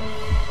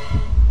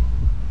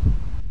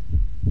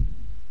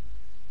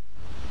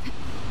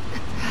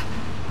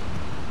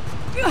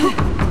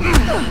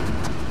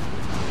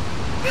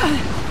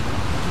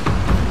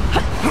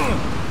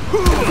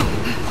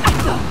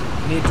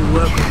 Need to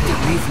work with the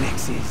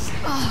reflexes.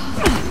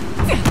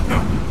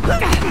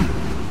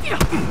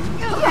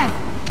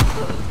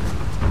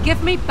 Give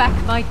me back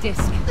my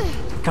disc.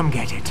 Come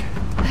get it.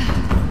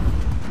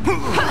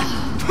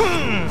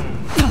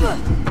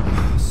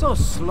 So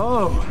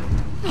slow.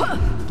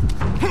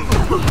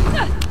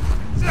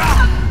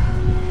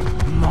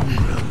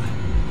 Mongrel.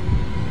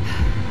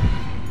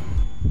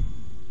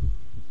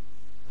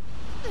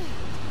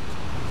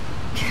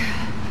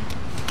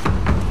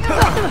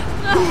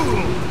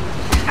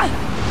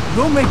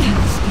 You're making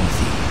this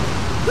easy.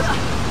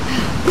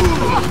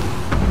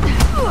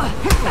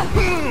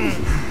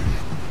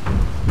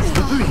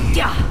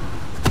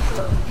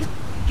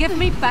 Give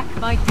me back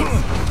my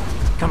disc.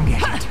 Come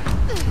get it.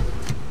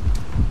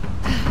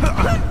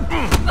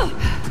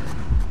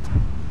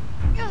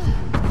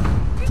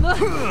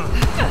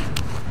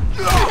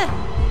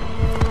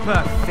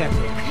 Pathetic.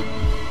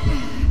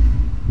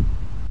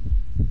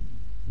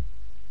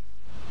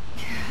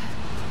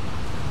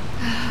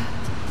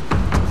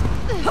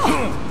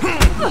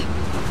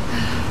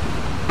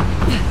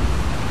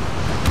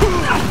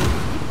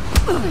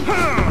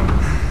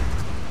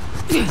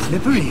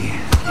 Slippery.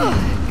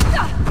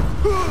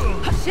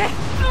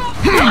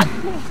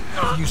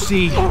 You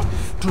see,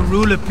 to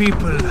rule a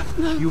people,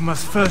 you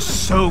must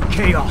first sow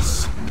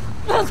chaos.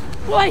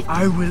 Wait!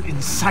 I will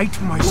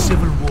incite my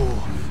civil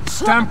war,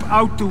 stamp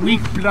out the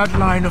weak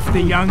bloodline of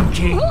the young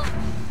king,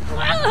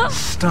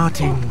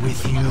 starting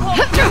with you.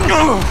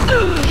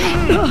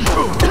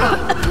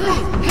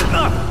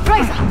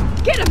 Frazer!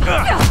 Get him! Get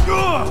out!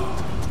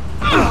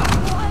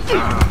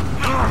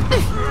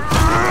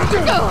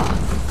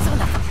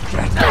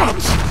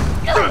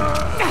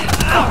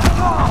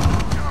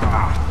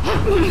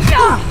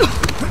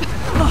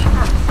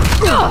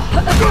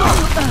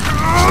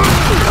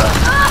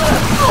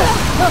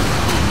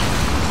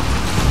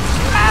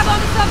 Grab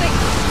onto something!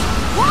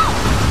 Whoa!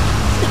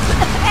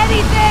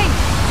 Anything!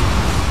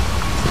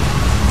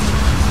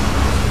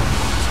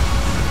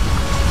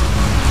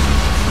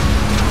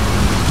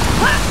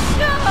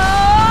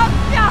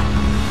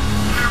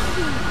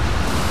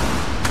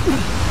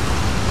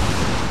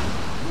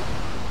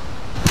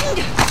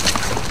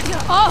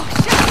 Oh,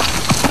 shit!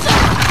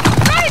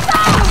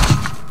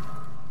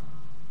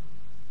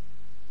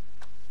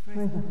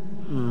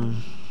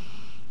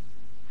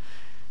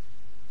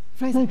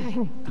 Frazer,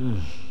 hey.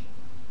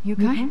 You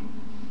okay?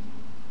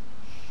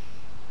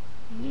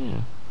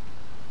 Yeah.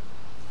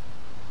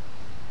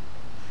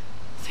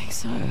 I think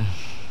so.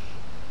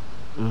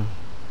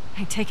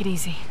 Hey, take it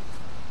easy.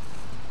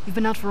 You've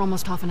been out for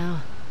almost half an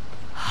hour.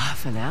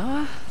 Half an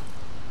hour?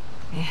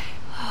 Yeah.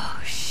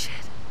 Oh,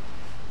 shit.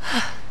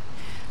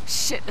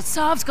 Shit, the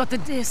Sav's got the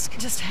disc.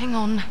 Just hang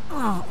on.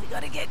 Oh, we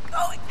gotta get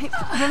going. Hey,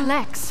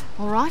 relax,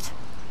 all right?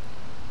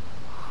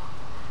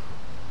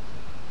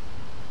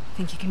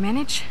 Think you can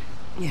manage?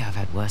 Yeah, I've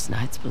had worse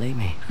nights, believe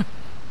me.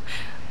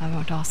 I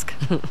won't ask.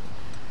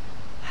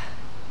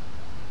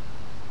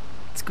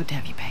 It's good to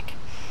have you back.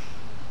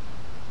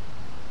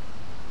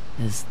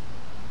 There's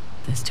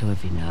two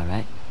of you now,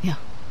 right? Yeah.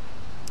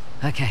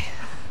 Okay.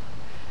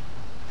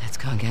 Let's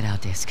go and get our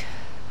disc.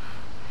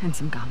 And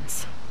some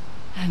guns.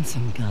 And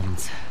some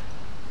guns.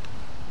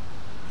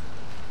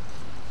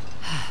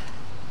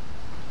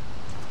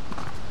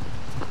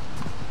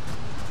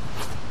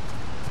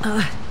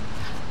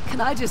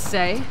 Can I just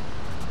say,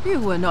 you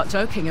were not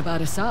joking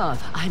about Asav.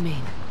 I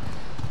mean,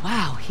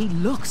 wow, he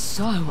looks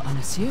so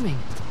unassuming.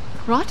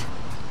 Right?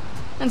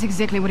 That's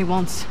exactly what he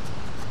wants.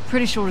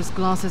 Pretty sure his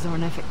glasses are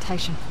an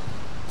affectation.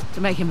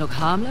 To make him look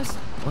harmless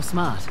or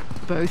smart?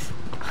 Both.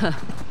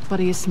 But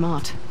he is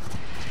smart.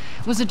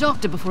 Was a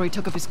doctor before he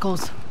took up his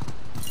cause.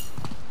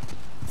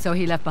 So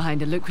he left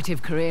behind a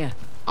lucrative career.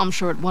 I'm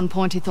sure at one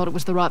point he thought it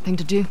was the right thing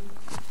to do.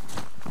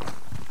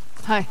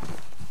 Hey,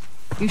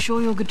 you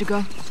sure you're good to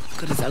go?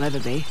 Good as I'll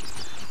ever be.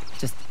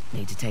 Just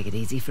need to take it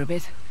easy for a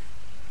bit.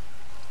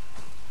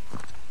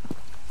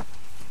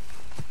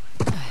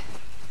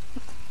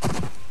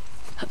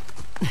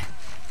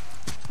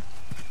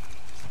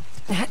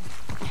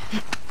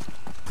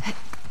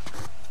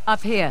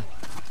 Up here.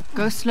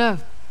 Go slow.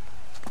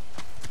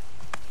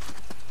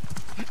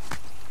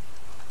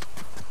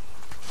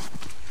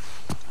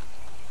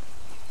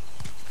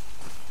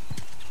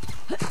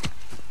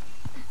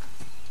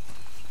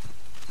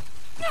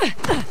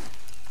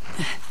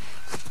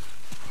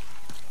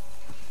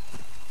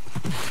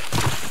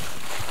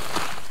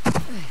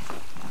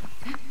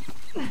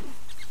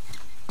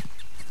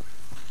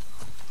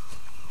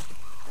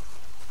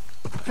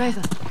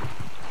 Frazer,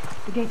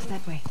 the gate's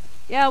that way.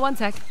 Yeah, one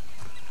sec.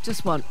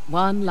 Just want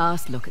one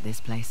last look at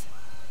this place.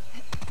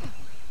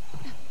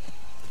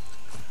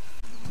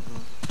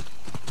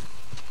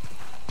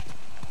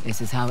 This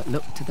is how it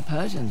looked to the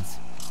Persians.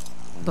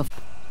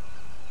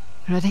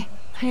 Ready?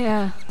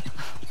 Yeah.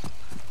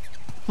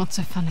 What's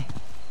so funny?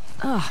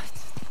 Oh,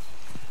 it's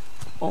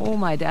all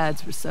my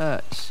dad's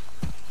research.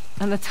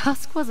 And the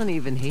Tusk wasn't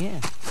even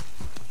here.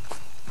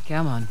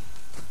 Come on.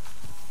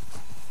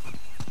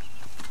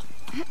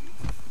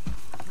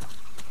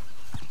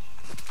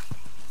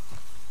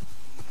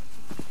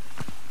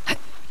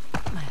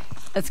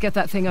 Let's get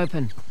that thing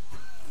open.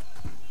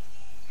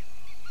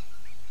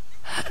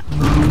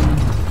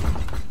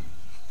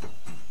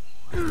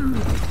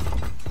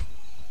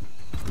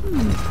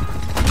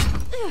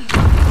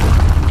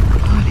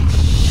 Holy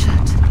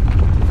shit.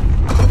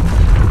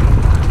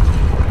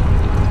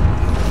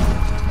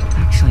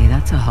 Actually,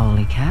 that's a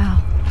holy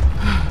cow.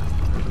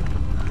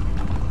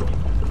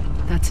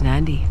 That's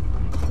Nandi,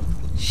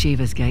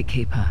 Shiva's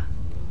gatekeeper.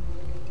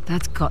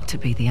 That's got to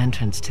be the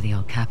entrance to the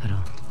old capital.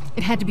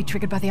 It had to be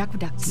triggered by the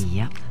aqueducts.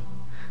 Yep.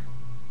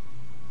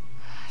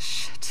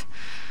 Shit.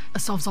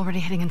 Asov's already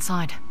heading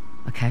inside.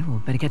 Okay,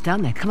 well, better get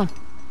down there. Come on.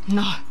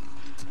 No.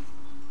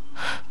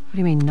 What do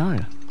you mean, no?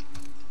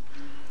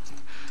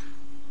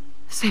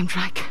 Sam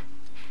Drake.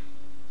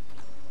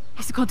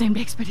 He's a goddamn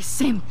expert. It's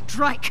Sam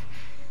Drake.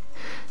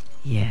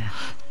 Yeah.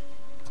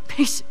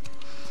 Peace.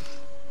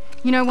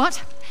 You know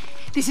what?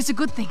 This is a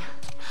good thing.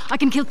 I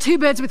can kill two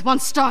birds with one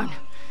stone.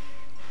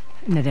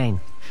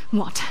 Nadine.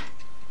 What?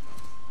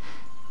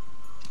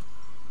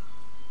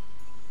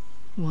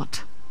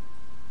 What?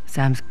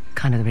 Sam's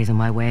kind of the reason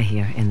why we're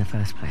here in the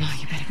first place. Oh,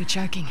 you better be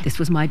joking. This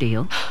was my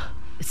deal.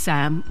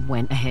 Sam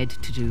went ahead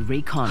to do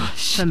recon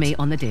for me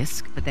on the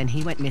disc, but then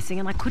he went missing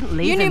and I couldn't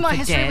leave him You knew my for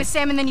history dead. with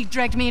Sam and then you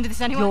dragged me into this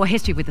anyway? Your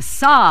history with the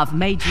Sav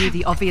made you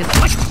the obvious...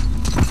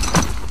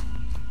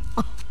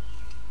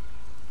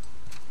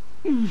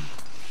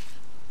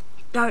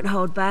 Don't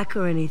hold back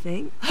or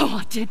anything. Oh,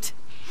 I did.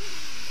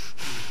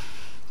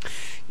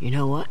 You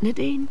know what,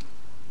 Nadine?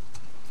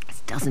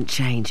 It doesn't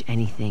change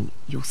anything.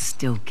 You'll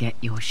still get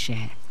your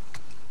share.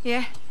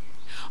 Yeah?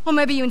 Or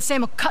maybe you and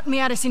Sam will cut me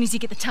out as soon as you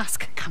get the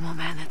Tusk. Come on,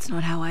 man, that's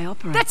not how I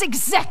operate. That's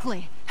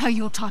exactly how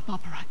your type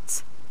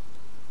operates.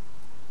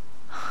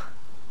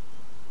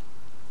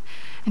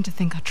 And to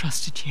think I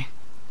trusted you.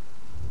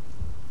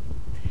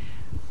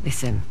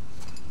 Listen,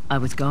 I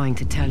was going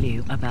to tell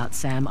you about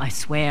Sam. I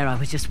swear I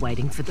was just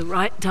waiting for the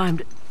right time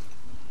to...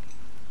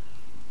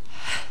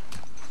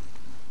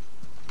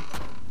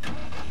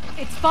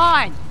 It's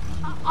fine.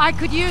 I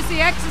could use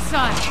the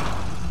exercise.